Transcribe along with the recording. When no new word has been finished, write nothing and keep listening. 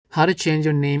How to change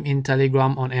your name in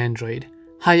Telegram on Android.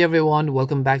 Hi everyone,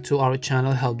 welcome back to our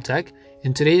channel Help Tech.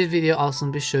 In today's video, I'll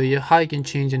simply show you how you can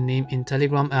change your name in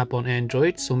Telegram app on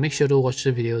Android, so make sure to watch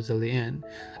the video till the end.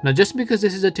 Now just because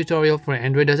this is a tutorial for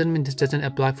Android doesn't mean this doesn't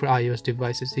apply for iOS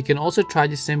devices. You can also try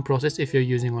the same process if you're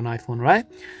using on iPhone, right?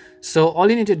 So all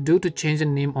you need to do to change the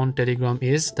name on Telegram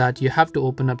is that you have to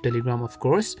open up Telegram, of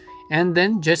course, and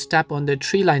then just tap on the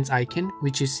three lines icon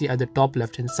which you see at the top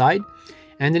left hand side.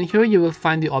 And then here you will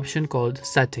find the option called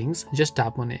settings. Just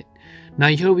tap on it. Now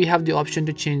here we have the option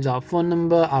to change our phone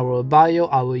number, our bio,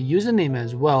 our username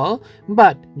as well.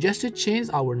 But just to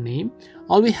change our name,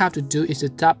 all we have to do is to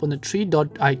tap on the three dot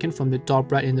icon from the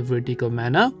top right in the vertical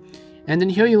manner. And then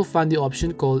here you'll find the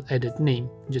option called edit name.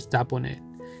 Just tap on it.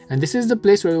 And this is the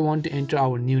place where we want to enter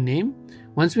our new name.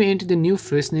 Once we enter the new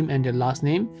first name and the last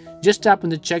name, just tap on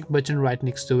the check button right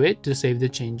next to it to save the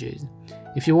changes.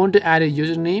 If you want to add a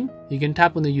username, you can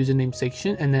tap on the username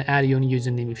section and then add your own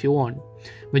username if you want.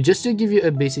 But just to give you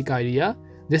a basic idea,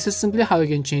 this is simply how you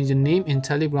can change the name in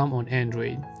Telegram on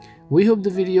Android. We hope the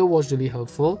video was really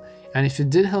helpful, and if it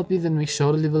did help you, then make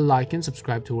sure to leave a like and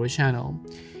subscribe to our channel.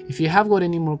 If you have got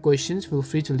any more questions, feel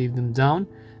free to leave them down.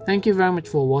 Thank you very much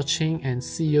for watching and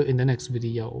see you in the next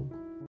video.